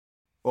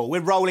Well,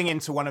 we're rolling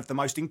into one of the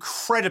most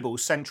incredible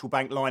central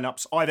bank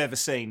lineups I've ever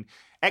seen.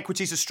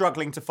 Equities are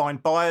struggling to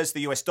find buyers.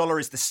 The US dollar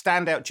is the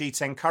standout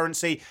G10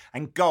 currency,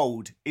 and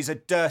gold is a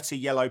dirty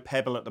yellow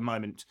pebble at the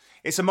moment.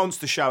 It's a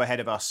monster show ahead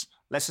of us.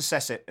 Let's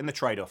assess it in the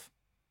trade-off.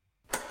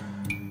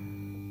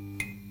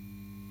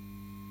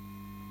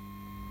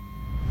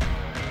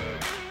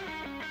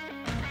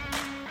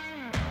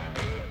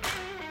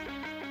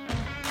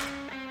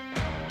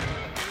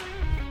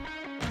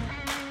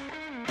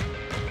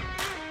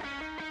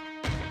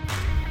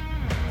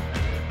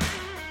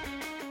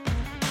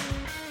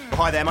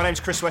 Hi there, my name's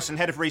Chris Weston,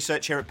 Head of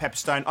Research here at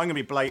Pepperstone. I'm going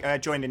to be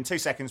joined in 2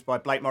 seconds by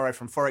Blake Morrow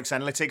from Forex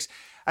Analytics.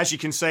 As you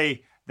can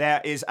see,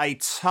 there is a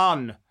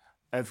ton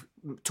of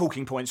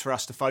talking points for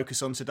us to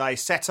focus on today.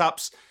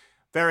 Setups,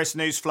 various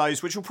news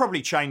flows, which will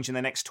probably change in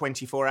the next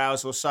 24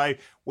 hours or so.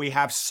 We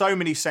have so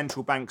many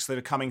central banks that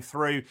are coming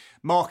through.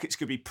 Markets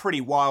could be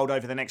pretty wild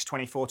over the next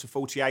 24 to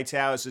 48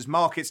 hours as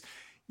markets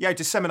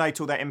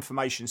disseminate all that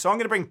information. So I'm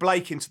going to bring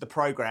Blake into the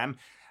programme,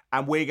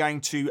 and we're going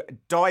to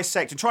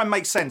dissect and try and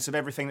make sense of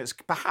everything that's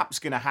perhaps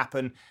going to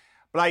happen.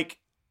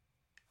 Blake,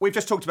 we've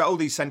just talked about all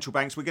these central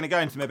banks. We're going to go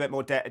into them a bit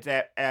more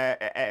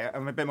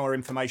a bit more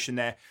information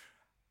there.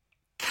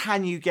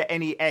 Can you get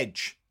any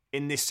edge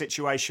in this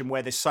situation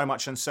where there's so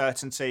much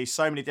uncertainty,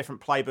 so many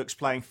different playbooks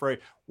playing through?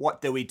 What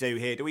do we do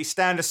here? Do we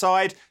stand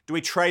aside? Do we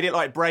trade it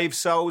like brave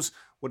souls?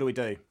 What do we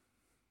do?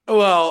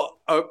 Well,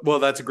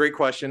 that's a great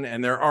question.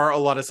 And there are a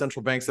lot of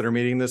central banks that are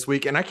meeting this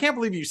week. And I can't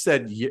believe you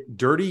said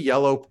dirty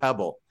yellow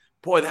pebble.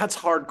 Boy, that's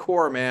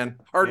hardcore, man.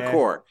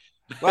 Hardcore.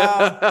 Yeah.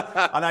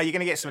 Well, I know you're going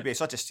to get some abuse.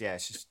 It's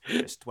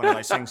just one of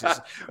those things. It's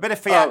a bit of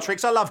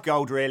theatrics. I love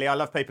gold, really. I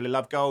love people who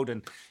love gold.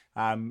 And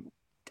I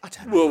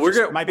don't know. Well, we're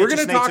going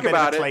to talk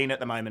about it. Clean at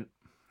the moment.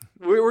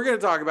 We're going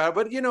to talk about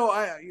it.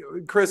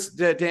 But, Chris,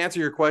 to answer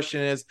your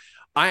question is,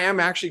 I am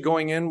actually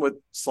going in with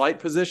slight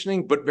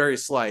positioning, but very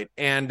slight.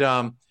 And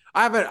I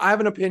have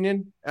an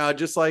opinion,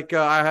 just like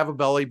I have a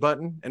belly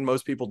button, and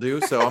most people do.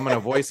 So I'm going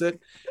to voice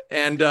it.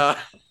 And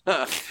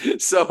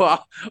so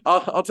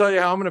I'll tell you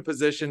how I'm going to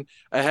position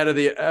ahead of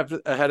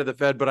the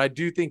Fed. But I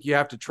do think you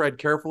have to tread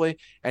carefully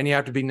and you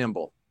have to be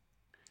nimble.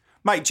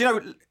 Mate, do you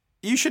know,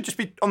 you should just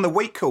be on the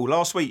week call.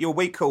 Last week, your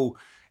week call,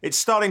 it's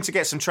starting to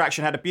get some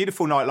traction. Had a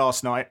beautiful night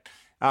last night.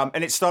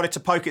 And it started to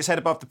poke its head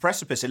above the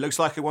precipice. It looks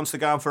like it wants to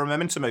go on for a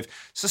momentum move.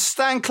 So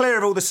stand clear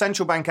of all the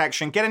central bank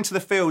action. Get into the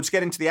fields.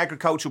 Get into the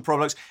agricultural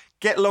products.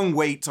 Get long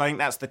wheat. I think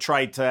that's the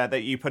trade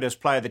that you put as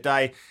play of the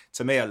day.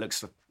 To me, it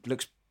looks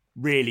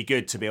really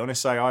good, to be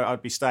honest. So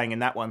I'd be staying in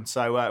that one.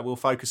 So we'll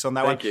focus on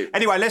that one. Thank you.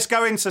 Anyway, let's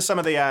go into some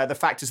of the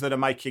factors that are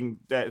making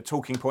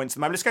talking points at the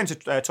moment. Let's go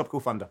into topical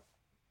funder.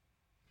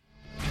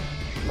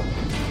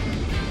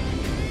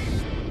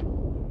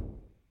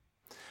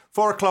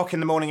 $4:00 in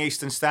the morning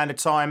Eastern Standard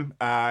Time.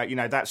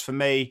 That's for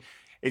me.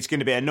 It's going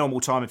to be a normal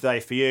time of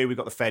day for you. We've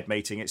got the Fed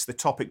meeting. It's the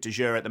topic du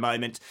jour at the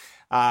moment.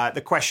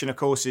 The question, of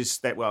course, is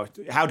that, well,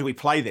 how do we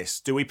play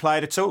this? Do we play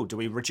it at all? Do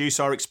we reduce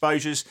our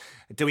exposures?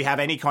 Do we have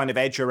any kind of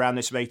edge around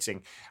this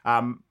meeting?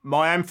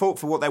 My own thought,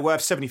 for what they're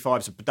worth,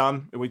 75s are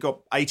done. We've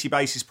got 80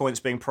 basis points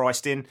being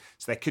priced in.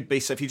 So there could be,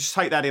 so if you just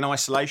take that in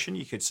isolation,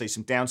 you could see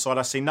some downside.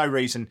 I see no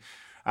reason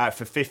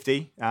for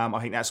 50. I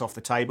think that's off the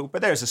table.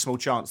 But there is a small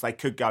chance they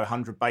could go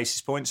 100 basis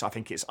points. I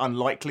think it's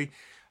unlikely.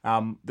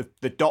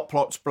 The dot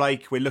plots,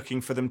 Blake, we're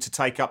looking for them to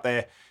take up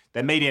their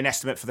median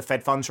estimate for the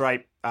Fed funds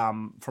rate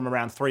from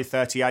around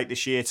 3.38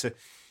 this year to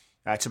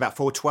about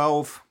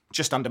 4.12,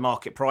 just under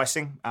market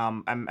pricing.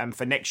 And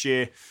for next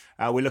year,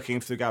 we're looking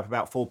to go up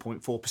about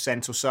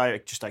 4.4% or so,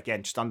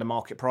 just under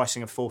market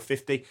pricing of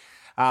 4.50.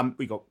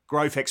 We've got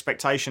growth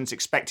expectations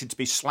expected to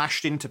be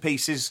slashed into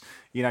pieces.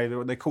 You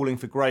know, they're calling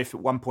for growth at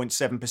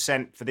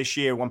 1.7% for this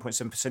year,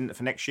 1.7%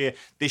 for next year.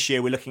 This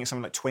year, we're looking at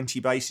something like 20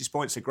 basis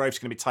points. So growth's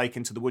going to be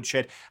taken to the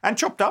woodshed and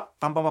chopped up.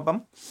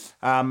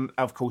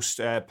 Of course,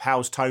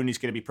 Powell's tone is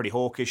going to be pretty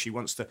hawkish. He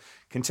wants to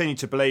continue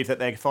to believe that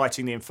they're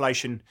fighting the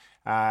inflation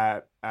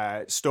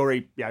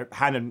story,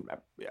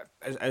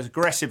 as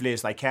aggressively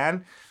as they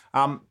can.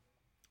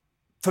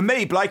 For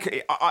me,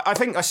 Blake, I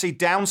think I see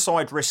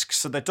downside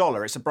risks to the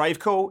dollar. It's a brave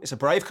call.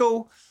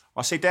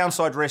 I see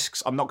downside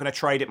risks. I'm not going to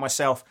trade it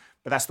myself,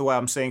 but that's the way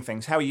I'm seeing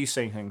things. How are you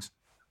seeing things?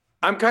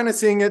 I'm kind of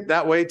seeing it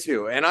that way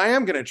too. And I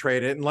am going to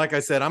trade it. And like I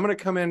said, I'm going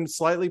to come in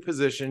slightly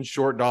positioned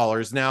short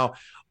dollars. Now,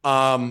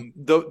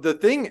 the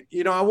thing,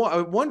 I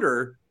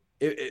wonder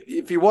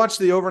if you watch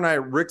the overnight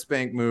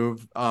Riksbank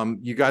move,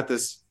 you got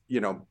this,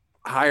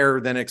 higher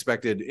than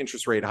expected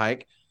interest rate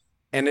hike.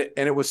 And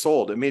it was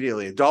sold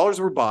immediately. Dollars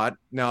were bought.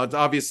 Now it's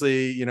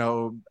obviously,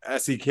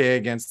 SEK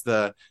against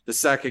the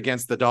SEK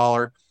against the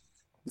dollar.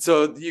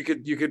 So you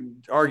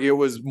could argue it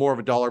was more of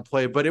a dollar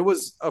play, but it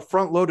was a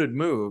front loaded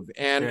move.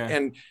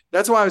 And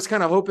that's why I was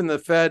kind of hoping the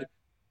Fed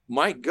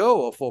might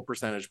go a full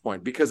percentage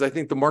point, because I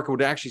think the market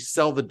would actually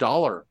sell the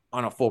dollar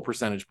on a full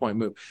percentage point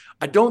move.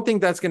 I don't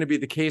think that's going to be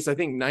the case. I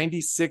think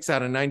 96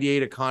 out of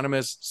 98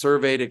 economists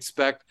surveyed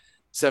expect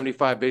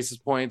 75 basis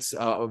points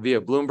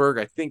via Bloomberg.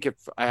 I think if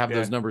I have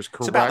those numbers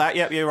correct. It's about that.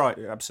 Yeah, you're right.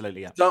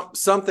 Absolutely. Yeah.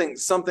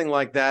 Something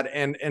like that.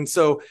 And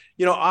so,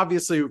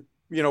 obviously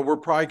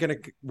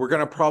we're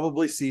gonna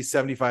probably see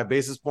 75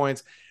 basis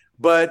points.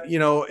 But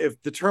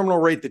if the terminal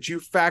rate that you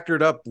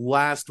factored up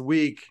last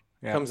week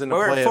comes into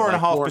we're play at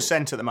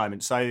 4.5% at the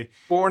moment. So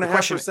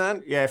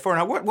 4.5%. Yeah,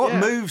 4.5%. What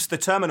moves the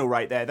terminal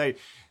rate there?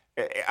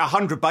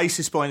 100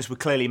 basis points would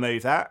clearly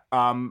move that.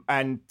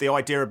 And the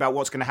idea about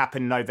what's going to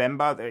happen in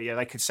November,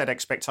 they could set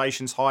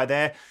expectations high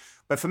there.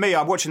 But for me,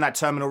 I'm watching that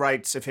terminal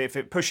rates. If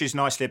it pushes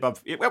nicely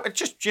above,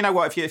 just you know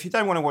what? If you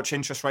don't want to watch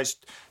interest rates,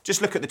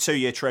 just look at the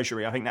 2-year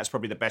Treasury. I think that's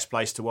probably the best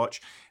place to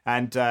watch.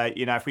 And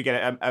if we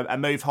get a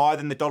move higher,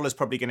 then the dollar's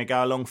probably going to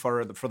go along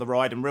for the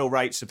ride. And real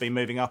rates have been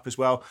moving up as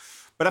well.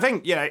 But I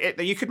think,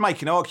 you could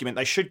make an argument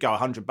they should go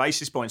 100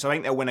 basis points. I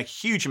think they'll win a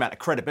huge amount of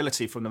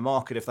credibility from the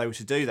market if they were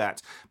to do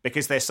that,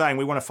 because they're saying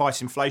we want to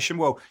fight inflation.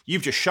 Well,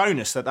 you've just shown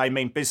us that they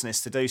mean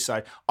business to do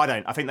so. I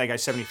don't. I think they go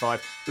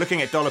 75.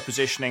 Looking at dollar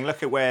positioning,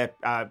 look at where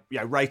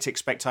rate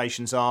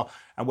expectations are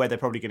and where they're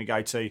probably going to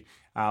go to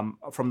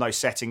from those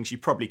settings. You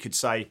probably could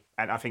say,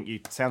 and I think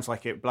sounds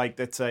like it, Blake,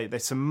 that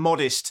there's some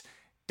modest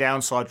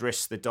downside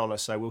risks to the dollar.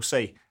 So we'll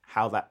see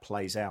how that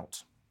plays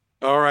out.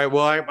 All right.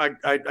 Well,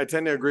 I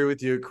tend to agree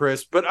with you,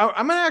 Chris, but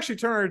I'm going to actually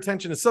turn our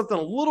attention to something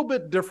a little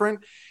bit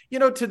different.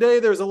 Today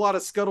there's a lot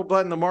of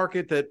scuttlebutt in the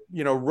market that,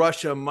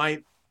 Russia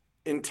might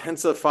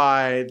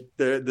intensify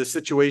the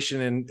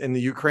situation in the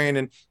Ukraine.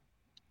 And,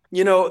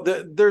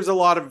 there's a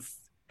lot of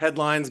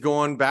headlines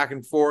going back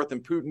and forth,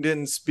 and Putin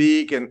didn't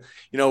speak. And,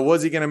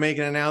 was he going to make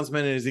an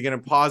announcement, and is he going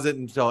to pause it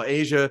until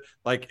Asia,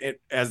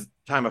 as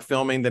time of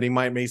filming, that he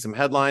might make some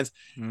headlines?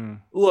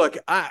 Look,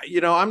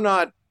 I'm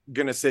not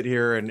going to sit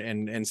here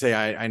and say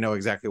I know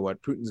exactly what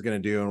Putin's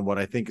going to do and what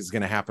I think is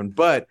going to happen,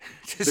 but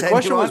the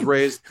question was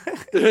raised.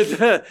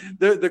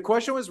 the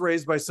question was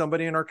raised by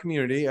somebody in our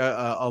community,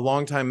 a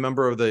longtime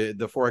member of the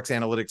Forex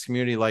analytics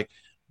community. Like,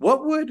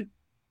 what would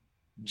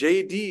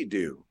JD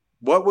do?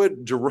 What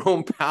would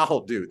Jerome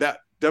Powell do? That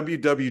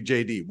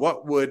WWJD.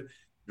 What would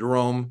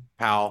Jerome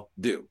Powell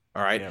do?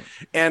 All right. Yeah.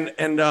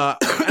 And I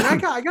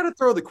got to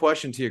throw the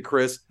question to you,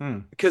 Chris,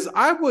 because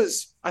I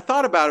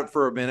thought about it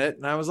for a minute,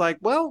 and I was like,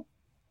 well,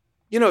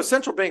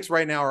 central banks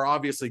right now are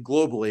obviously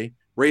globally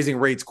raising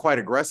rates quite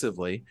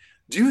aggressively.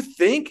 Do you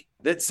think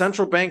that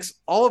central banks,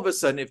 all of a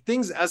sudden, if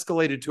things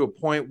escalated to a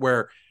point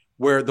where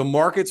the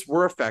markets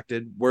were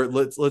affected, where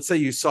let's say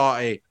you saw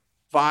a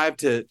 5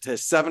 to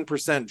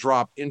 7%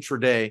 drop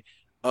intraday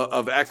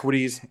of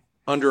equities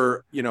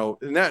under,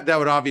 and that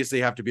would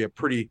obviously have to be a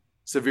pretty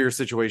severe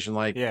situation,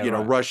 like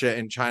Russia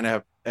and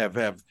China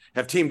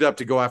have teamed up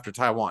to go after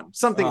Taiwan,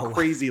 something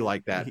crazy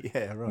like that.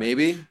 Yeah, right.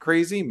 Maybe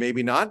crazy,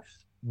 maybe not.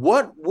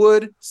 What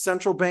would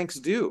central banks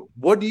do?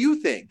 What do you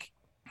think,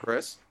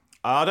 Chris?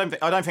 I don't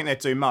think they'd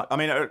do much. I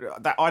mean,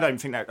 I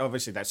don't think that,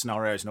 obviously, that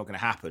scenario is not going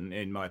to happen,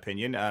 in my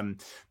opinion.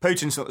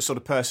 Putin's not the sort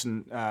of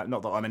person,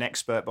 not that I'm an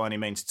expert by any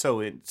means at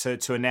all,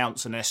 to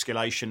announce an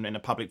escalation in a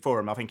public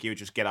forum. I think he would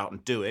just get out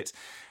and do it.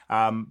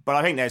 But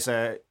I think there's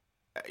a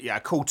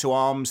call to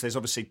arms. There's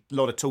obviously a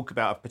lot of talk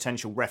about a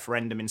potential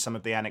referendum in some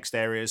of the annexed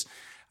areas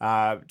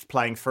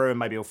playing through, and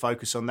maybe he'll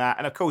focus on that.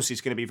 And of course,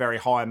 he's going to be very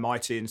high and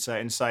mighty and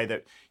say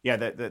that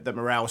that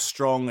morale's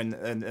strong and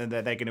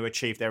they're going to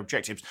achieve their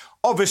objectives.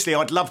 Obviously,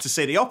 I'd love to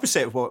see the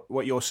opposite of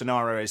what your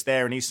scenario is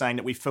there, and he's saying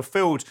that we've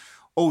fulfilled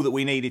all that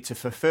we needed to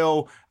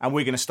fulfill, and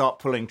we're going to start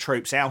pulling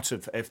troops out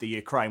of the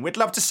Ukraine. We'd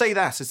love to see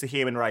that as the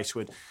human race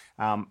would.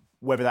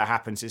 Whether that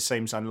happens, it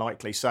seems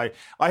unlikely. So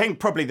I think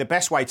probably the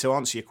best way to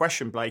answer your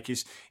question, Blake,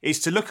 is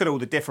to look at all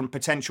the different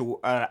potential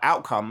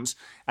outcomes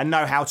and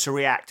know how to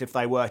react if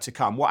they were to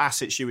come. What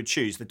assets you would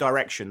choose, the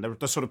direction,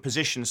 the sort of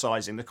position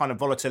sizing, the kind of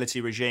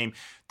volatility regime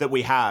that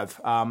we have.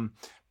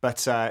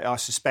 But I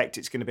suspect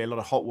it's going to be a lot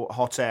of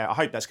hot air. I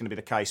hope that's going to be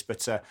the case.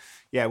 But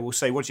we'll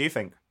see. What do you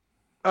think?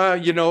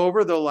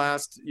 Over the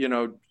last,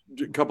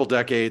 couple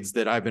decades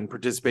that I've been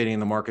participating in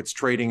the markets,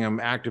 trading them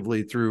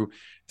actively through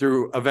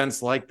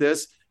events like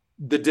this,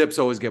 the dips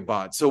always get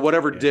bought. So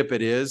whatever dip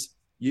it is,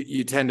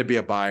 you tend to be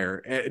a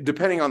buyer,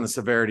 depending on the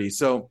severity.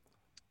 So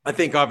I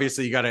think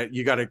obviously you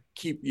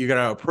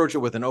gotta approach it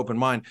with an open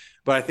mind.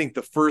 But I think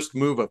the first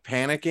move of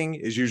panicking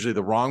is usually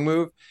the wrong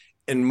move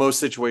in most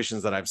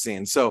situations that I've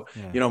seen. So,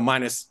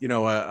 minus,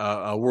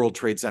 a World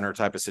Trade Center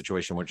type of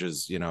situation, which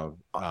is,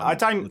 I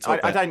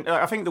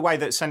think the way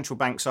that central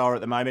banks are at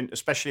the moment,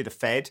 especially the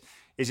Fed,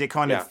 is it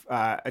kind of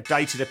a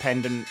data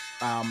dependent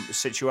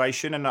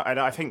situation. And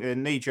I think the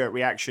knee jerk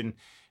reaction,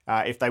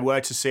 if they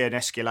were to see an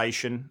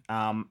escalation,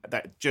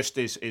 that just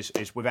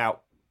is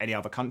without any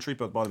other country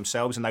but by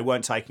themselves, and they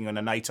weren't taking on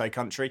a NATO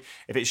country.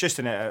 If it's just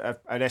an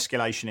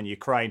escalation in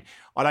Ukraine,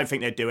 I don't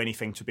think they'd do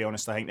anything, to be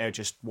honest. I think they'll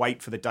just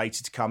wait for the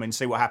data to come in,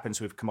 see what happens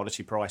with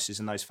commodity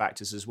prices and those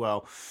factors as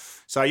well.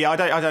 So I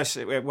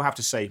don't. We'll have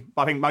to see.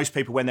 I think most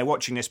people, when they're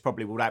watching this,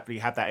 probably will actually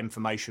have that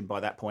information by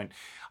that point.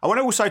 I want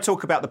to also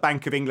talk about the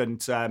Bank of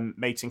England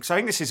meeting, because I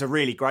think this is a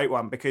really great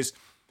one, because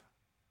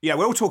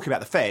we're all talking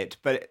about the Fed,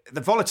 but the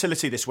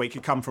volatility this week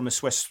could come from the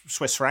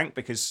Swiss franc,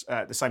 because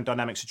the same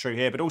dynamics are true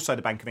here, but also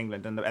the Bank of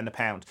England and the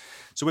pound.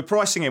 So we're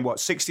pricing in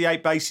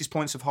 68 basis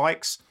points of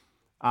hikes.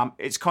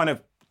 It's kind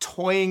of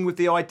toying with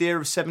the idea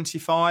of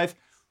 75.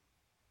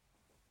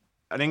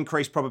 an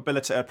increased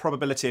probability, a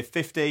probability of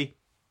 50.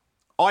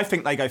 I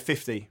think they go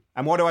 50.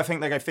 And why do I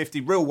think they go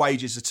 50? Real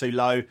wages are too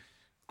low.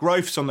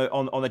 Growth's on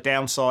the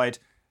downside.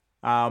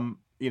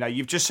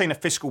 You've just seen a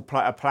fiscal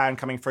plan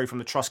coming through from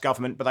the Truss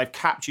government, but they've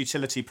capped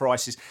utility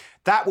prices.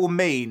 That will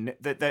mean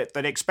that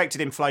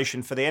expected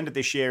inflation for the end of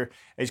this year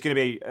is going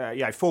to be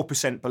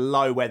 4%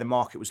 below where the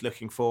market was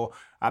looking for,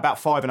 about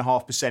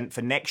 5.5%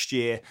 for next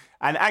year.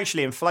 And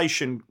actually,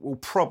 inflation will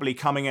probably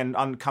come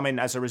in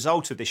as a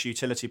result of this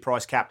utility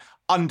price cap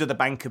under the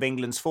Bank of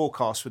England's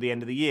forecast for the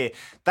end of the year.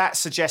 That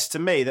suggests to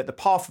me that the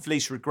path of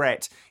least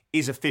regret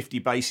is a 50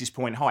 basis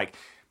point hike.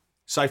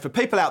 So for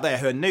people out there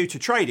who are new to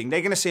trading,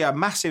 they're going to see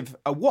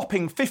a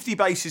whopping 50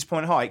 basis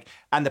point hike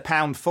and the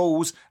pound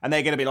falls and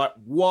they're going to be like,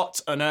 what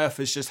on earth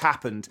has just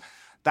happened?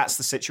 That's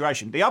the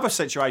situation. The other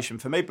situation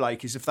for me,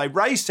 Blake, is if they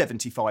raise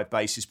 75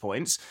 basis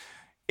points,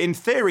 in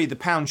theory, the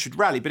pound should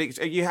rally.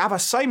 But you have a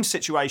same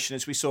situation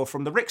as we saw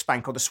from the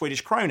Riksbank or the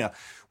Swedish krona,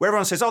 where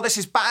everyone says, oh, this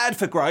is bad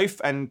for growth.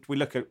 And we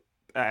look at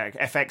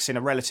FX in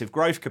a relative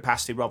growth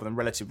capacity rather than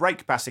relative rate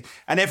capacity,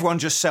 and everyone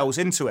just sells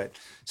into it.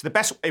 So the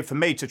best way for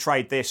me to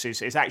trade this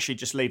is actually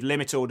just leave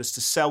limit orders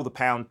to sell the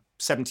pound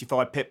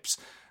 75 pips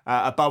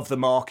above the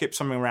market,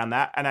 something around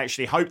that, and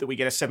actually hope that we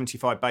get a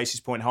 75 basis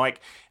point hike,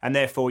 and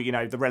therefore,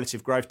 the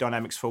relative growth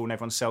dynamics fall and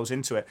everyone sells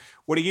into it.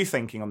 What are you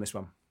thinking on this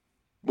one?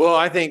 Well,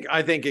 I think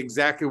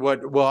exactly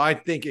what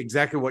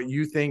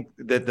you think,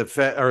 that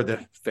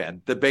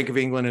the Bank of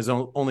England is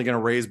only going to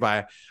raise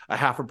by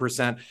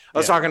 0.5%. I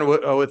was talking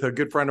with a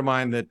good friend of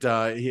mine that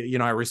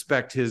I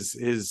respect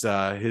his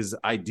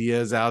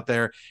ideas out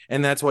there,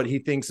 and that's what he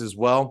thinks as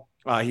well.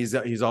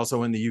 He's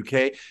also in the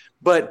UK,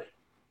 but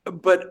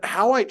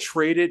how I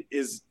trade it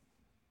is,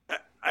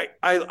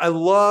 I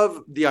love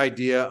the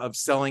idea of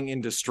selling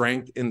into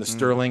strength in the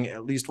sterling,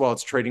 at least while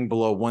it's trading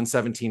below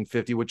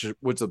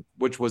 117.50,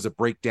 which was a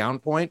breakdown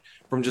point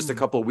from just a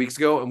couple of weeks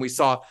ago. And we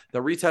saw the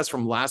retest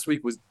from last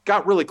week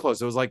got really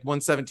close. It was like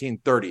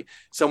 117.30,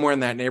 somewhere in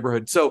that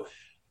neighborhood. So,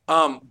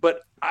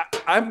 but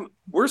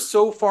we're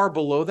so far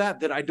below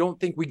that I don't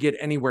think we get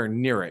anywhere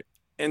near it.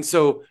 And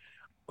so,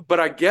 but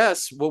I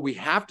guess what we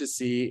have to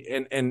see,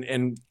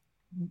 and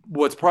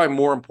what's probably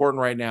more important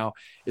right now,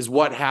 is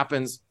what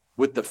happens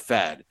with the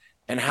Fed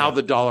and how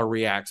the dollar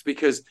reacts,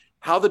 because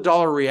how the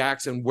dollar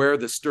reacts and where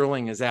the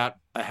sterling is at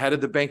ahead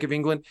of the Bank of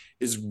England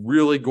is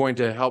really going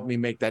to help me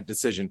make that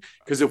decision.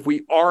 Because if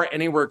we are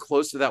anywhere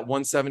close to that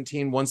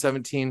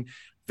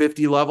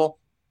 117.50 level,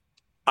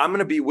 I'm going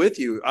to be with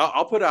you.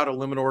 I'll put out a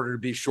limit order to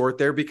be short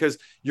there, because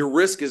your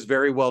risk is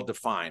very well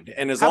defined.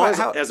 And as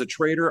a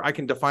trader, I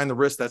can define the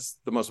risk. That's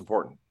the most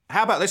important.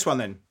 How about this one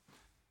then?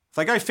 If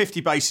they go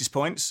 50 basis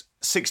points,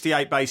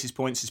 68 basis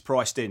points is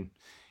priced in.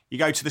 You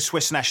go to the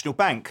Swiss National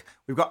Bank.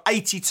 We've got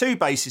 82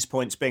 basis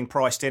points being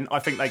priced in. I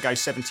think they go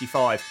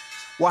 75.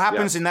 What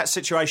happens in that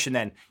situation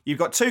then? You've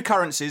got two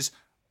currencies,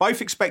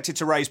 both expected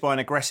to raise by an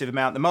aggressive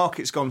amount. The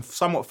market's gone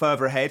somewhat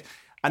further ahead,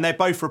 and they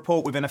both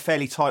report within a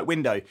fairly tight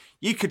window.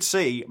 You could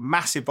see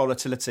massive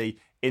volatility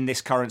in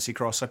this currency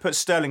cross. So put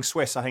sterling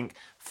Swiss, I think,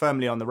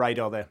 firmly on the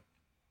radar there.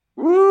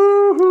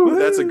 Woo-hoo.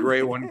 That's a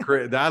great one,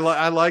 Chris. I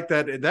like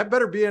that. That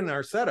better be in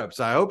our setups.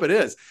 I hope it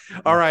is.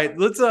 All right,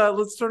 let's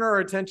turn our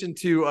attention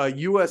to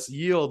U.S.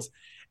 yields.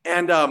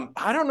 And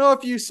I don't know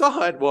if you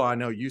saw it. Well, I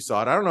know you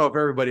saw it. I don't know if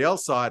everybody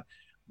else saw it,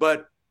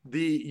 but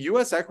the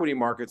U.S. equity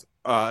markets,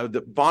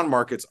 the bond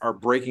markets, are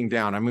breaking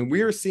down. I mean,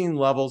 we are seeing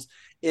levels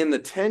in the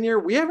 10-year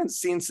we haven't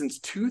seen since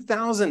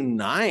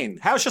 2009.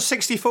 How's your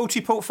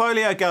 60-40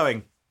 portfolio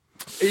going?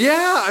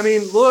 Yeah, I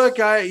mean, look,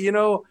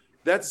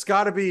 that's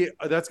got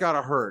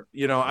to hurt.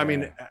 I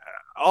mean,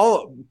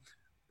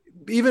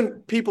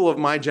 even people of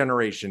my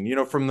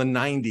generation, from the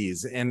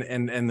 90s and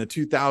the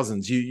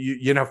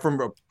 2000s,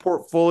 from a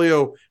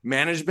portfolio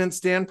management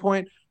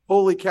standpoint,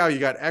 holy cow, you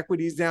got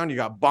equities down, you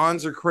got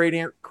bonds are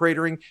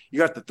cratering, you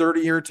got the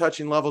 30-year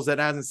touching levels that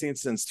hasn't seen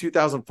since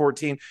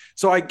 2014.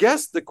 So I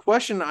guess the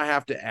question I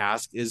have to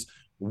ask is,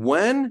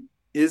 when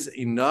is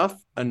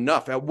enough?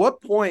 At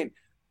what point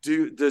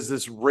does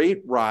this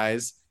rate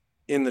rise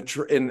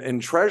in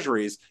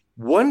treasuries?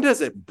 When does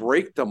it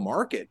break the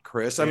market,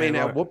 Chris? I mean,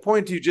 at what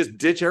point do you just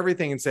ditch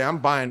everything and say, I'm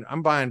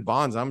buying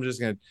bonds, I'm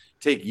just going to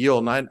take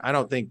yield? And I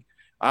don't think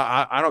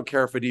I don't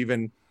care if it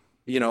even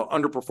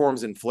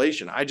underperforms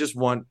inflation. I just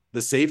want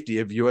the safety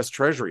of U.S.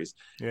 Treasuries.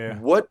 Yeah.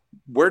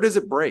 Where does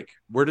it break?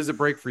 Where does it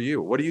break for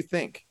you? What do you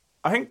think?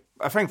 I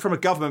think from a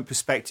government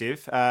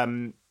perspective,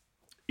 the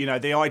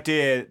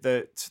idea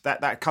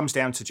that comes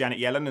down to Janet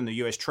Yellen and the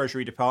U.S.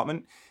 Treasury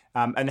Department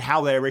and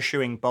how they're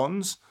issuing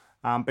bonds.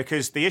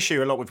 Because the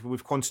issue a lot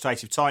with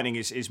quantitative tightening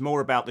is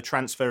more about the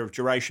transfer of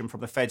duration from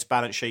the Fed's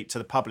balance sheet to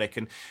the public,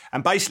 and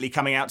basically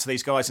coming out to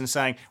these guys and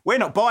saying, we're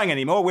not buying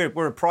anymore,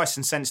 we're a price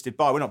insensitive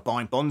buy, we're not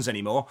buying bonds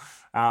anymore.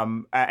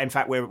 In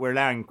fact, we're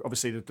allowing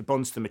obviously the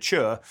bonds to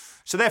mature.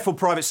 So therefore,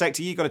 private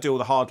sector, you've got to do all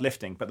the hard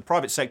lifting. But the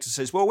private sector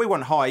says, well, we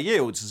want higher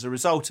yields as a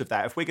result of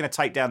that. If we're going to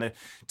take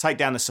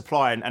down the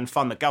supply and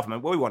fund the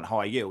government, well, we want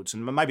higher yields,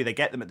 and maybe they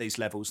get them at these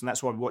levels, and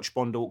that's why we watch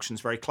bond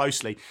auctions very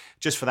closely,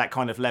 just for that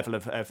kind of level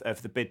of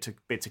the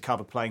bid to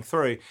cover playing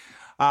through.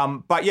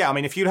 But yeah, I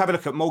mean, if you have a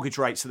look at mortgage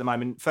rates at the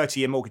moment,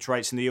 30-year mortgage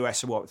rates in the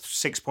US are what,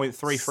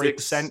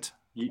 6.33%?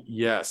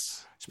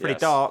 Yes. It's pretty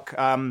dark.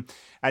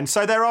 And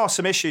so there are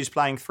some issues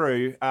playing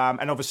through.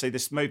 And obviously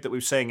this move that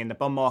we're seeing in the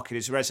bond market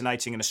is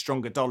resonating in a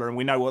stronger dollar. And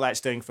we know what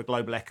that's doing for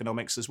global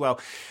economics as well.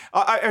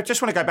 I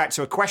just want to go back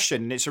to a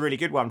question. It's a really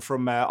good one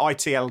from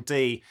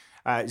ITLD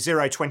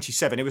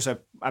 027. It was a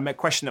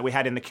question that we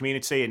had in the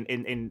community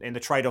in the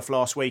trade-off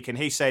last week. And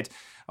he said,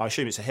 I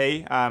assume it's a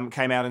he,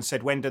 came out and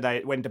said, when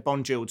do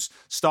bond yields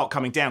start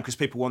coming down? Because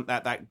people want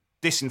that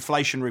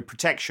disinflationary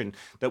protection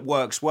that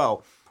works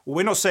well. Well,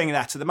 we're not seeing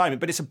that at the moment,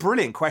 but it's a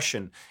brilliant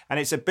question and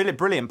it's a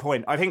brilliant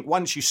point. I think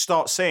once you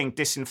start seeing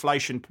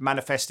disinflation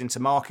manifest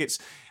into markets,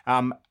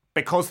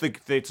 because the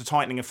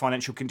tightening of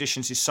financial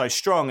conditions is so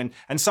strong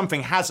and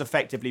something has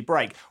effectively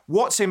break.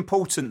 What's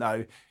important,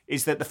 though,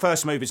 is that the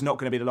first move is not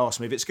going to be the last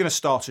move. It's going to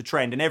start a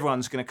trend and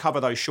everyone's going to cover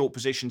those short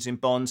positions in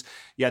bonds.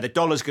 Yeah, the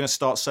dollar's going to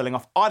start selling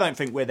off. I don't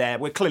think we're there.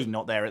 We're clearly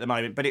not there at the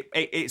moment, but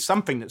it's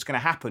something that's going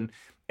to happen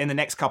in the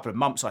next couple of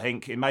months, I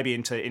think, maybe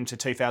into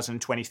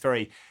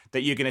 2023,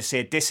 that you're going to see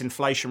a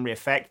disinflationary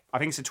effect. I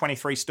think it's a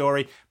 23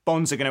 story.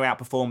 Bonds are going to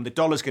outperform. The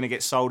dollar's going to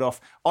get sold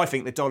off. I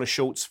think the dollar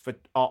shorts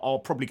are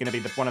probably going to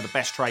be one of the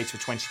best trades for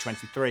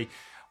 2023.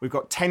 We've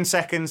got 10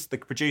 seconds. The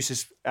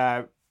producer's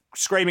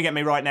screaming at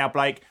me right now,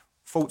 Blake.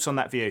 Thoughts on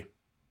that view?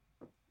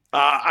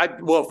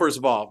 Well, first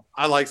of all,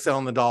 I like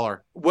selling the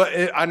dollar.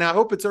 And I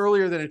hope it's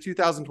earlier than a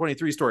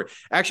 2023 story.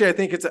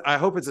 Actually, I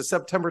hope it's a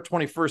September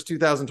 21st,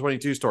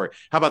 2022 story.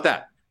 How about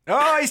that?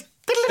 Oh, he's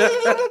no,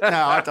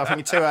 I think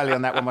you're too early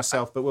on that one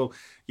myself, but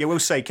we'll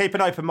see. Keep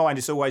an open mind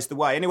is always the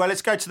way. Anyway,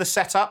 let's go to the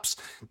setups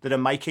that are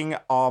making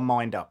our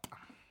mind up.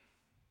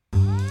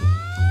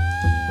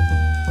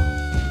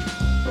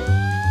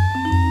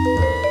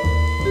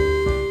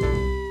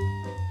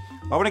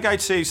 I want to go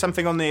to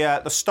something on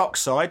the stock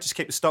side, just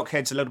keep the stock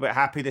heads a little bit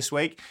happy this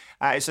week.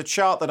 It's a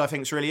chart that I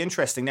think is really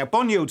interesting. Now,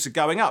 bond yields are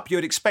going up. You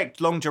would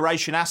expect long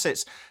duration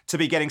assets to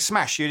be getting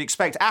smashed. You'd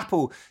expect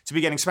Apple to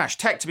be getting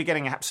smashed, tech to be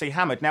getting absolutely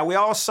hammered. Now, we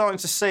are starting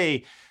to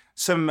see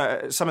some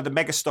of the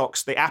mega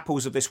stocks, the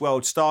Apples of this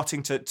world,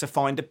 starting to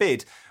find a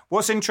bid.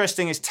 What's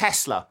interesting is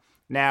Tesla.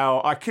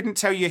 Now, I couldn't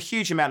tell you a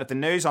huge amount of the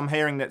news. I'm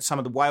hearing that some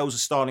of the whales are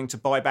starting to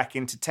buy back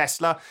into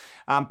Tesla.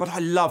 But I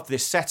love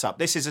this setup.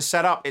 This is a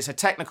setup. It's a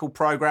technical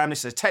program.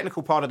 This is a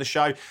technical part of the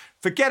show.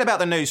 Forget about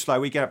the news flow.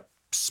 We get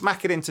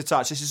smack it into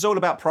touch. This is all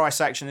about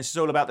price action. This is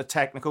all about the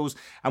technicals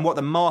and what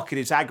the market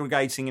is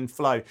aggregating in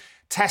flow.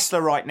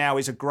 Tesla right now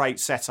is a great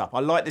setup.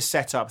 I like this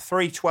setup.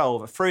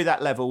 312 through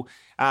that level.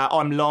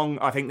 I'm long.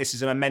 I think this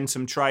is a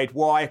momentum trade.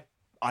 Why?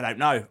 I don't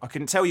know. I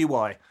couldn't tell you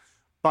why.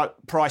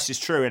 But price is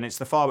true, and it's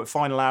the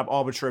final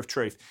arbiter of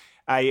truth.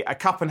 A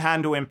cup and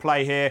handle in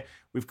play here.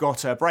 We've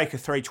got a break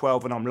of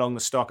 312, and I'm long the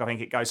stock. I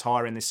think it goes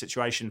higher in this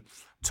situation.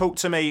 Talk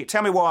to me.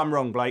 Tell me why I'm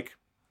wrong, Blake.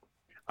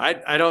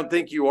 I don't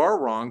think you are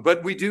wrong,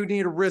 but we do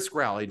need a risk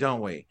rally, don't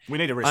we? We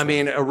need a risk rally.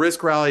 I mean, a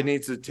risk rally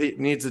needs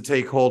to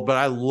take hold, but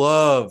I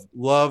love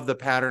the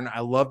pattern. I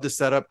love the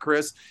setup,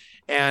 Chris.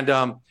 And,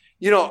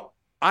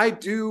 I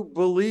do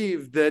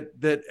believe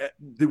that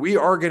we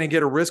are going to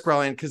get a risk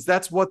rally because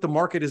that's what the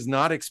market is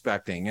not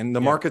expecting, and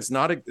the market's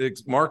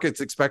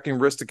expecting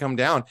risk to come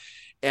down.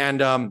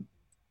 And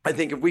I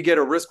think if we get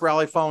a risk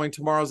rally following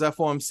tomorrow's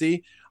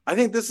FOMC, I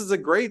think this is a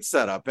great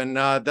setup, and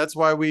that's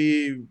why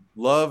we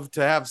love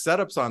to have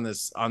setups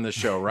on this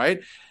show, right?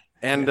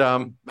 And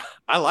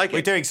I like it.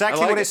 We do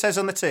exactly what it says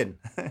on the tin.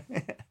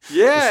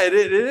 Yeah, it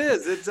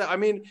is.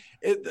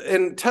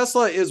 And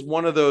Tesla is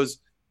one of those.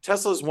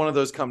 Tesla is one of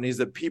those companies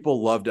that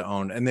people love to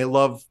own, and they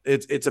love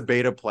it's a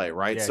beta play,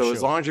 right? Yeah, so sure.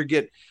 as long as you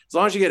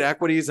get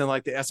equities and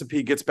like the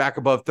S&P gets back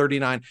above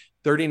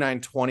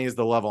 39.20 is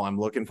the level I'm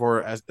looking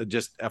for. As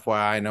just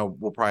FYI, I know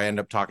we'll probably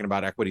end up talking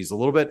about equities a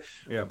little bit,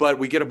 but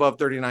we get above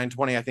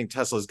 39.20. I think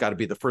Tesla's got to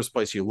be the first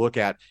place you look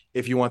at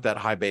if you want that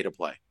high beta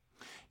play.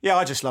 Yeah,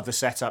 I just love the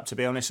setup, to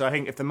be honest. I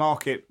think if the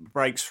market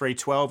breaks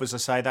 312, as I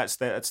say, that's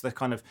the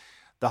kind of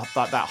that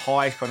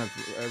high kind of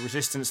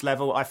resistance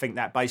level. I think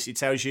that basically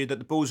tells you that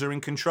the bulls are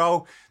in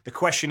control. The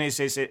question is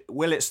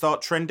will it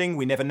start trending?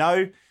 We never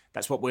know.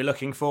 That's what we're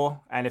looking for.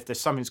 And if there's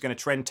something's going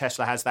to trend,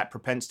 Tesla has that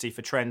propensity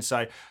for trend.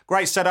 So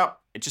great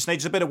setup. It just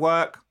needs a bit of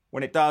work.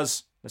 When it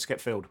does, let's get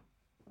filled.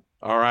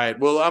 All right.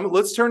 Well,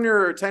 let's turn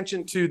your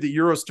attention to the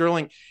euro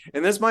sterling.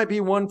 And this might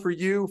be one for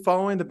you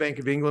following the Bank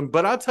of England.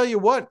 But I'll tell you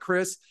what,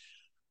 Chris,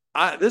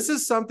 this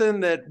is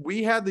something that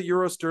we had the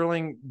euro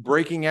sterling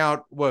breaking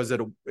out.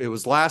 It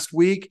was last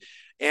week.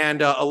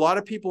 And a lot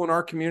of people in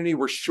our community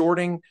were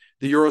shorting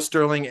the euro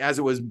sterling as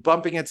it was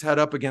bumping its head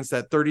up against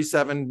that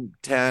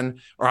 87.10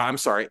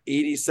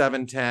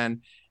 87.10,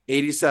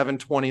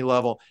 87.20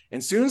 level. And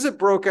as soon as it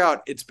broke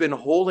out, it's been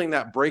holding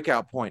that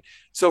breakout point.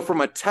 So from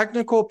a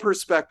technical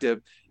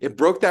perspective, it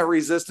broke that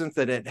resistance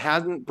that it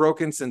hadn't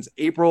broken since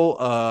April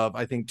of,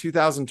 I think,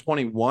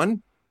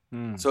 2021.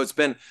 So it's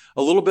been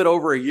a little bit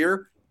over a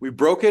year. We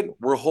broke it.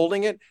 We're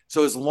holding it.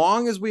 So as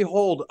long as we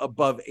hold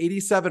above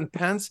 87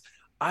 pence,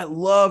 I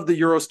love the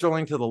euro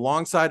sterling to the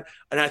long side.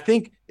 And I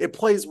think it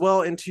plays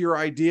well into your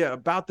idea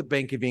about the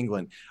Bank of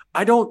England.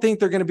 I don't think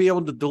they're going to be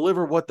able to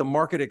deliver what the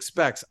market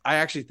expects. I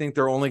actually think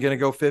they're only going to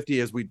go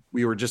 50, as we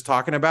were just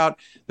talking about.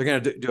 They're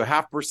going to do a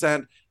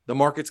 0.5%. The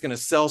market's going to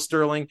sell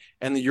sterling,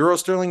 and the euro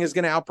sterling is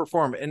going to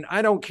outperform. And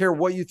I don't care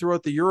what you throw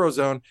at the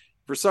eurozone.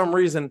 For some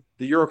reason,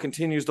 the euro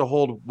continues to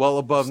hold well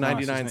above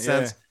 99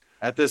 cents.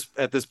 At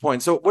this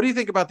point. So what do you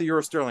think about the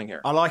euro sterling here?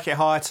 I like it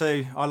higher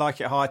too.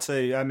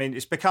 I mean,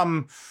 it's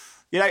become,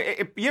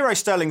 euro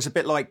sterling's a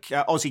bit like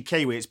Aussie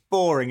Kiwi. It's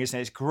boring, isn't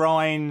it? It's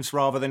grinds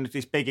rather than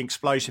these big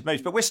explosive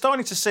moves. But we're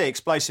starting to see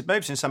explosive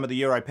moves in some of the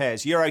euro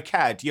pairs. Euro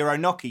CAD, Euro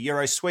NOK,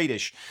 Euro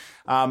Swedish.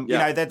 There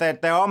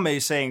are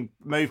seeing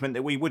movement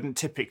that we wouldn't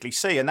typically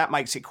see, and that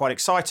makes it quite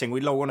exciting.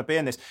 We all want to be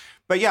in this.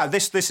 But yeah,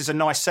 this is a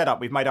nice setup.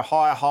 We've made a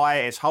higher high.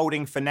 It's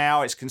holding for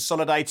now. It's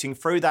consolidating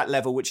through that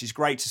level, which is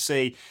great to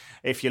see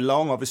if you're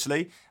long,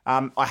 obviously.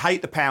 I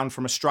hate the pound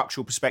from a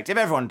structural perspective.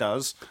 Everyone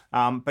does.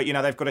 But,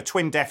 they've got a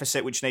twin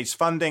deficit, which needs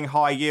funding,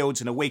 high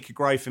yields, and a weaker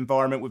growth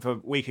environment with a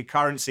weaker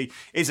currency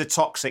is a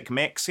toxic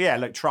mix. Yeah,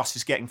 look, Truss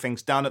is getting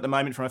things done at the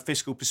moment from a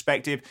fiscal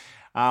perspective.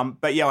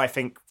 But yeah, I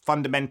think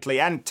fundamentally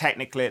and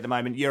technically at the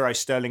moment, euro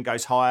sterling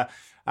goes higher.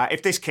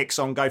 If this kicks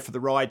on, go for the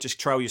ride, just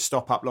trail your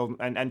stop up long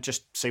and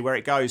just see where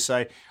it goes.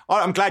 So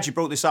I'm glad you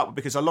brought this up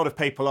because a lot of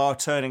people are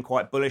turning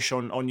quite bullish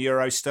on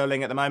euro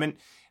sterling at the moment.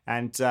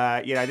 And, this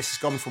has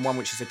gone from one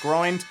which is a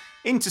grind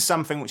into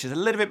something which is a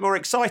little bit more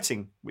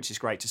exciting, which is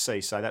great to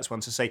see. So that's one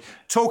to see.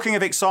 Talking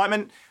of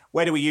excitement,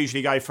 where do we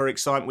usually go for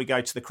excitement? We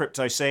go to the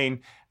crypto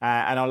scene.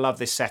 And I love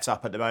this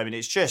setup at the moment.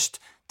 It's just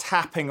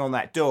tapping on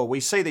that door. We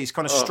see these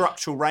kind of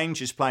structural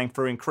ranges playing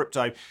through in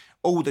crypto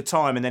all the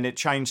time, and then it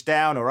changes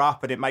down or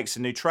up and it makes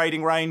a new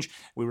trading range.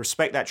 We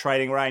respect that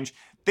trading range.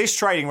 This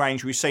trading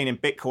range we've seen in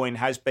Bitcoin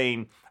has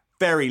been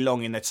very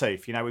long in the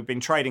tooth. We've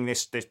been trading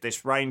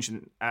this range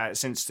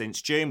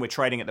since June. We're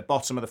trading at the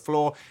bottom of the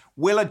floor.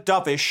 Will a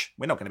dovish,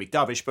 we're not going to be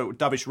dovish, but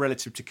dovish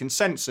relative to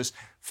consensus,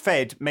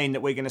 Fed mean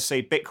that we're going to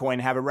see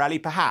Bitcoin have a rally?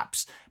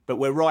 Perhaps, but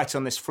we're right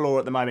on this floor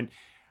at the moment.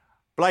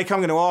 Blake, I'm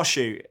going to ask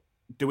you,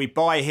 do we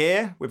buy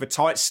here with a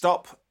tight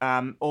stop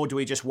or do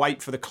we just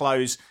wait for the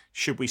close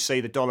should we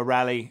see the dollar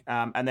rally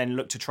and then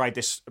look to trade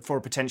this for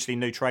a potentially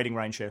new trading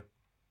range here?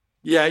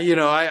 Yeah,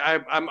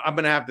 I'm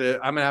gonna have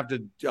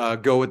to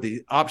go with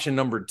the option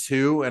number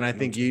 2, and I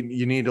think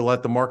you need to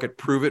let the market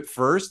prove it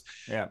first.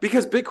 Yeah,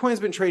 because Bitcoin's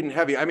been trading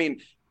heavy. I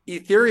mean,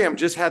 Ethereum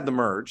just had the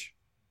merge,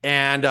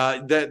 and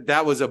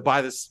that was a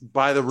buy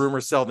the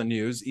rumor, sell the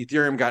news.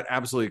 Ethereum got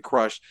absolutely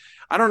crushed.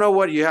 I don't know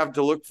what you have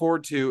to look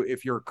forward to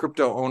if you're a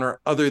crypto owner,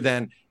 other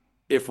than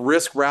if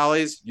risk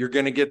rallies, you're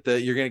gonna get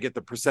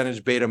the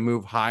percentage beta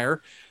move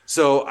higher.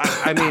 So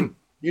I mean,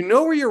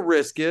 where your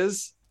risk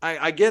is.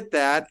 I get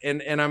that,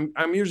 and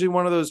I'm usually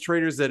one of those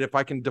traders that if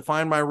I can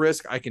define my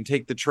risk, I can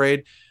take the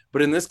trade.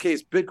 But in this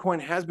case,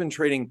 Bitcoin has been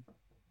trading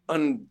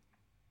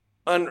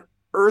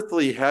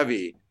unearthly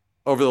heavy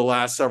over the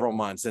last several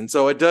months, and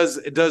so it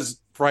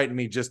does frighten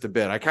me just a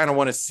bit. I kind of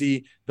want to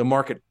see the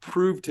market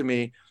prove to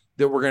me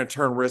that we're going to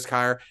turn risk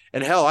higher.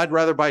 And hell, I'd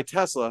rather buy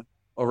Tesla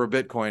over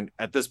Bitcoin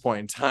at this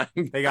point in time.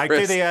 There you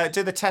go.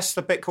 Do the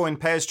Tesla Bitcoin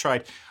pairs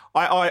trade.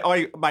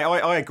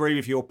 I agree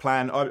with your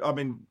plan. I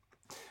mean,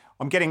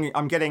 I'm getting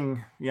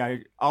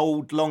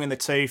old, long in the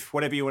tooth,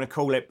 whatever you want to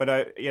call it. But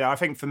I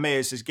think for me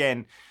is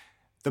again,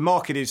 the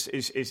market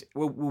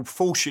will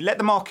force you. Let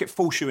the market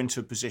force you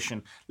into a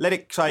position. Let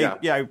it say,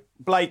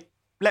 Blake,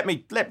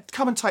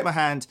 come and take my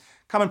hand.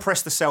 Come and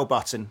press the sell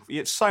button.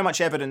 It's so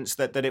much evidence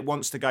that it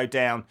wants to go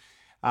down.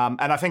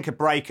 And I think a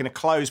break and a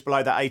close below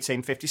that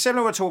 1850,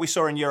 similar to what we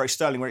saw in Euro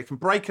Sterling, where it can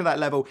break at that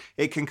level,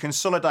 it can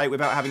consolidate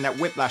without having that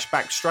whiplash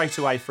back straight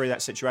away through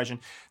that situation.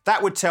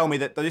 That would tell me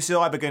that this is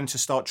either going to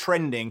start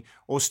trending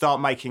or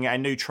start making a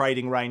new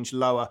trading range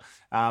lower.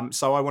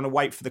 So I want to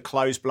wait for the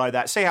close below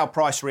that, see how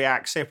price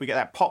reacts, see if we get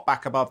that pop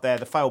back above there,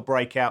 the failed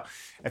breakout.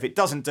 If it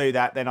doesn't do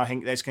that, then I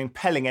think there's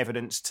compelling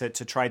evidence to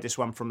trade this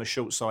one from the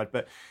short side.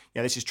 But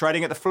this is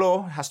trading at the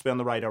floor, has to be on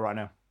the radar right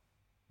now.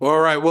 All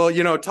right.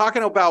 Well,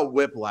 talking about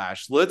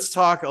whiplash, let's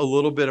talk a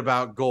little bit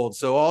about gold.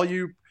 So all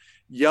you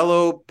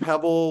yellow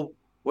pebble,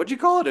 what'd you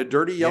call it? A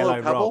dirty yellow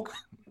pebble? Rock.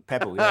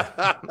 Pebble, yeah.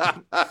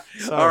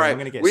 Sorry, all right. I'm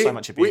going to get so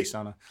much abuse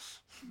on her.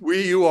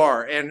 You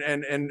are,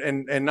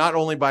 and not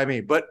only by me,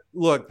 but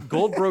look,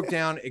 gold broke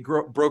down. It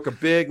broke a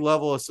big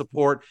level of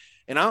support,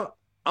 and I'm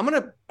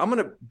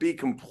gonna be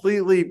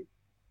completely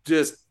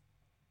just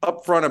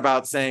upfront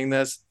about saying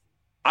this.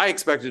 I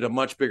expected a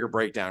much bigger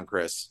breakdown,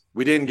 Chris.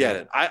 We didn't get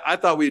it. I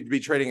thought we'd be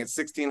trading at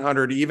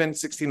 1600, even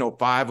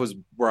 1605 was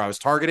where I was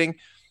targeting,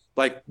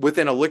 like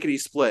within a lickety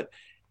split.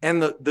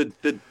 And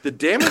the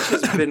damage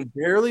has been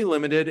barely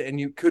limited, and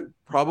you could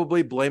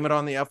probably blame it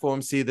on the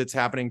FOMC that's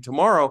happening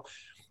tomorrow.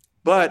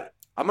 But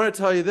I'm going to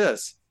tell you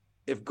this.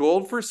 If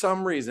gold for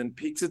some reason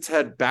peeks its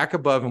head back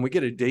above and we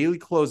get a daily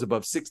close above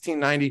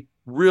 1690,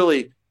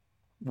 really,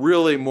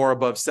 really more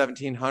above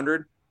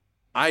 1700,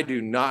 I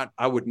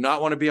would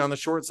not want to be on the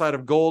short side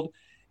of gold.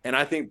 And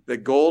I think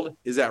that gold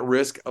is at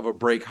risk of a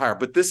break higher.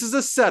 But this is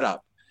a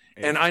setup.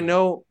 And I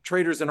know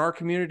traders in our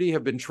community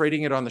have been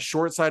trading it on the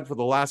short side for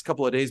the last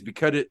couple of days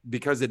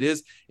because it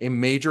is a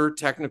major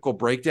technical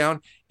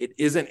breakdown. It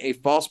isn't a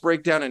false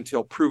breakdown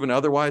until proven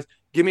otherwise.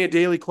 Give me a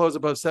daily close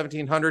above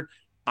 1,700.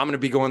 I'm going to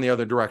be going the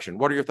other direction.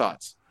 What are your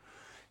thoughts?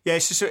 Yeah,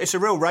 it's a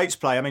real rates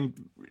play. I mean,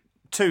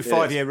 2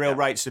 5-year real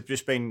rates have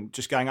just been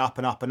going up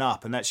and up and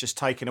up, and that's just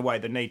taken away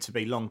the need to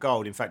be long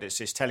gold. In fact, it's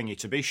just telling you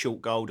to be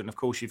short gold, and of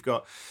course you've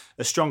got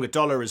a stronger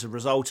dollar as a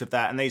result of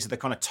that, and these are the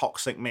kind of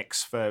toxic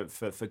mix for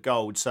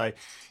gold. So,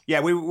 yeah,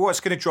 what's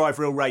going to drive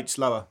real rates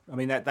lower? I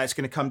mean, that's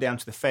going to come down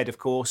to the Fed, of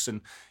course, and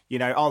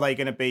are they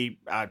going to be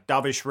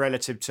dovish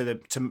relative to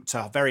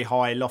very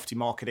high, lofty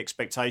market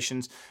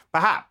expectations?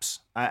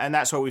 Perhaps, and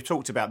that's what we've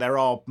talked about. There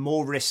are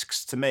more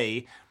risks to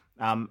me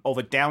of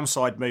a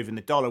downside move in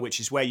the dollar, which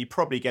is where you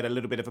probably get a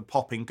little bit of a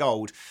pop in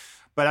gold.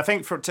 But I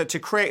think to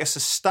create a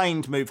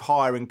sustained move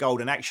higher in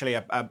gold and actually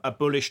a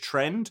bullish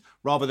trend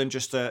rather than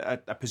just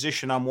a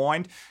position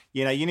unwind,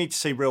 you need to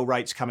see real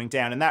rates coming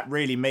down. And that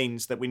really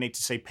means that we need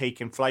to see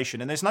peak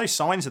inflation. And there's no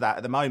signs of that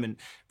at the moment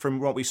from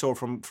what we saw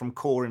from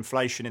core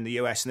inflation in the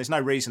US. And there's no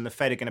reason the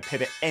Fed are going to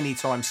pivot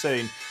anytime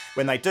soon.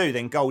 When they do,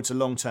 then gold's a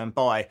long-term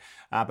buy.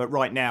 But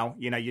right now,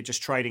 you're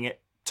just trading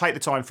it. Take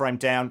the time frame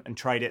down and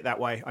trade it that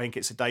way. I think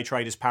it's a day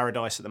trader's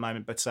paradise at the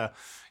moment. But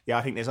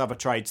I think there's other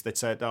trades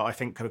that I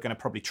think are going to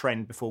probably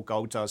trend before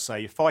gold does. So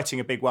you're fighting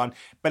a big one.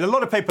 But a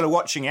lot of people are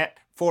watching it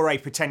for a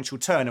potential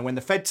turn. And when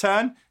the Fed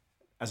turn,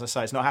 as I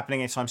say, it's not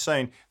happening anytime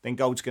soon, then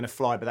gold's going to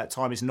fly. But that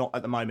time is not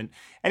at the moment.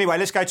 Anyway,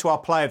 let's go to our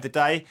play of the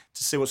day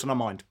to see what's on our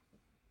mind.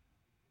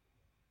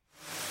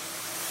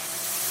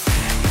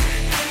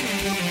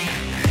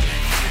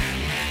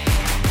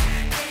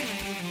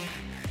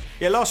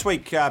 Yeah, last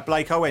week,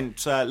 Blake, I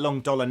went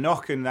long dollar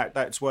knock, and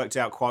that's worked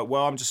out quite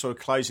well. I'm just sort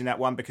of closing that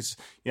one because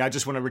I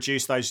just want to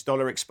reduce those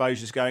dollar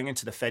exposures going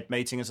into the Fed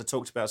meeting, as I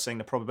talked about, seeing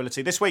the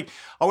probability. This week,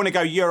 I want to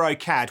go Euro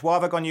CAD. Why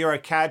have I gone Euro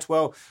CAD?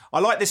 Well,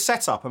 I like this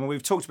setup. I mean,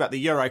 we've talked about the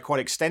Euro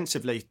quite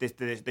extensively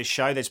this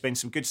show. There's been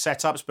some good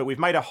setups, but we've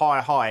made a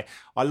higher high.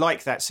 I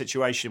like that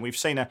situation. We've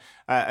seen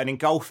an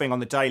engulfing on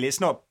the daily.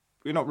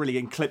 You're not really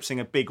eclipsing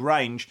a big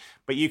range,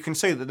 but you can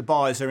see that the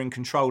buyers are in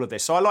control of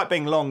this. So I like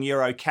being long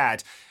Euro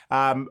CAD.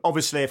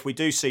 Obviously, if we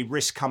do see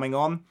risk coming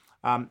on,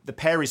 the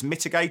pair is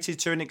mitigated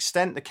to an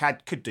extent. The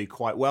CAD could do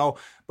quite well,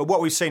 but what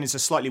we've seen is a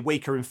slightly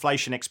weaker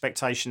inflation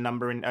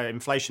number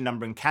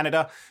in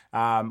Canada.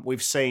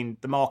 We've seen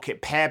the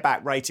market pare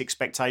back rate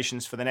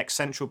expectations for the next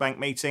central bank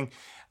meeting.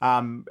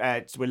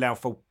 We're now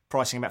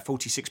pricing about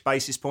 46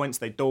 basis points.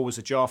 The door was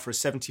ajar for a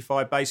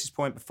 75 basis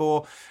point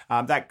before.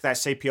 That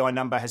CPI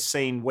number has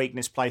seen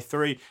weakness play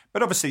through.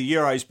 But obviously the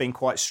euro's been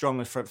quite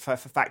strong for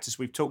factors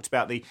we've talked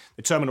about. The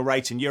terminal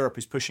rate in Europe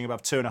is pushing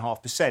above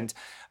 2.5%.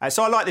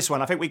 So I like this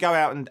one. I think we go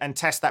out and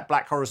test that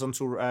black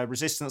horizontal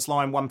resistance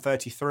line,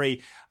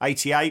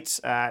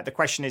 133.88. The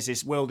question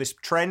is will this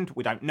trend?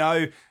 We don't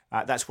know.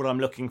 That's what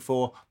I'm looking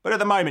for. But at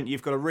the moment,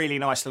 you've got a really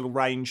nice little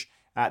range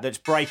that's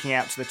breaking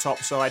out to the top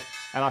side,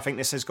 and I think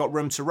this has got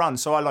room to run.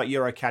 So I like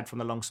EuroCAD from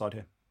the long side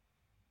here.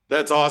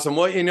 That's awesome.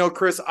 Well,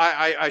 Chris,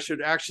 I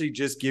should actually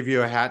just give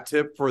you a hat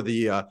tip for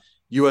the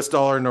U.S.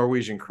 dollar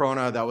Norwegian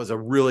krona. That was a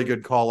really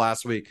good call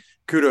last week.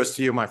 Kudos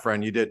to you, my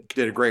friend. You did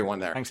a great one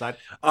there. Thanks, lad.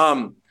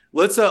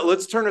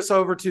 Let's turn us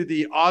over to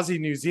the Aussie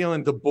New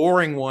Zealand, the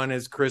boring one,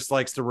 as Chris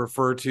likes to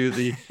refer to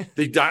the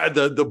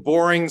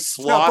boring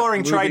slot. It's not a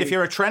boring trade if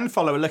you're a trend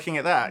follower looking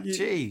at that.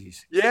 Jeez.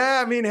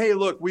 Yeah, I mean, hey,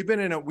 look, we've been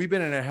in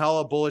a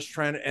hella bullish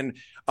trend, and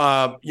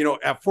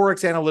at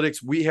Forex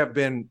Analytics, we have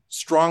been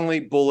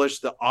strongly bullish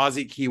the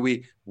Aussie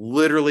Kiwi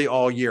literally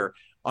all year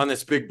on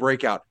this big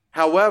breakout.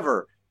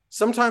 However,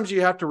 sometimes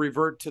you have to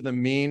revert to the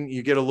mean.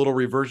 You get a little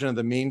reversion of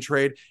the mean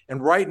trade, and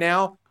right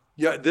now.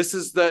 Yeah, this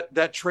is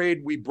that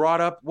trade we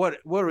brought up. What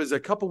was it, a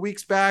couple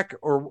weeks back,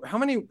 or how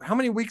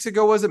many weeks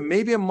ago was it?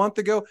 Maybe a month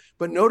ago.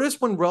 But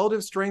notice when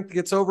relative strength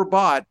gets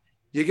overbought,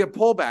 you get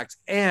pullbacks,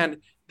 and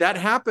that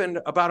happened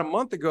about a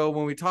month ago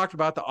when we talked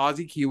about the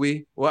Aussie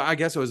Kiwi. Well, I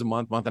guess it was a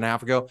month and a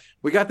half ago.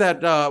 We got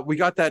that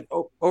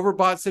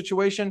overbought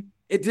situation.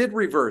 It did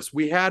reverse.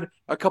 We had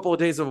a couple of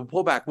days of a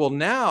pullback. Well,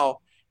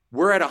 now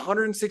we're at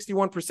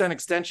 161%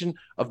 extension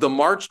of the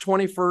March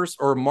 21st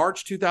or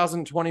March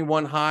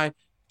 2021 high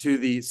to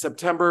the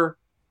September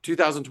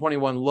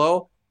 2021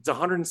 low. It's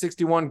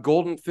 161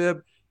 golden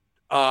fib.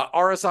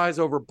 RSI is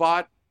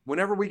overbought.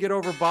 Whenever we get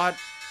overbought,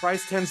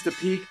 price tends to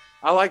peak.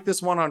 I like this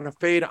one on a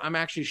fade. I'm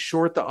actually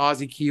short the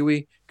Aussie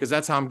Kiwi because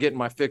that's how I'm getting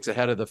my fix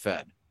ahead of the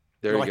Fed.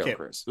 There you go,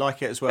 Chris.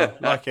 Like it as well.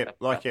 Like it.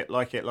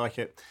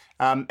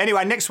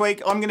 Anyway, next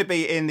week, I'm going to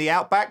be in the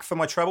Outback for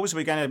my troubles.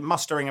 We're going to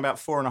mustering about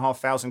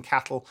 4,500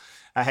 cattle,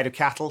 head of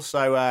cattle.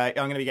 So I'm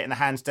going to be getting the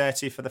hands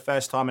dirty for the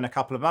first time in a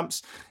couple of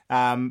months.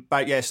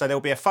 But yeah, so there'll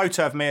be a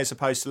photo of me as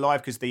opposed to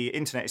live because the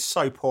internet is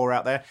so poor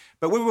out there.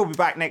 But we will be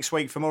back next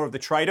week for more of the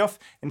trade-off.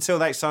 Until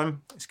next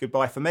time, it's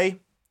goodbye for me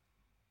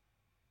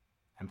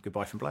and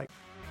goodbye from Blake.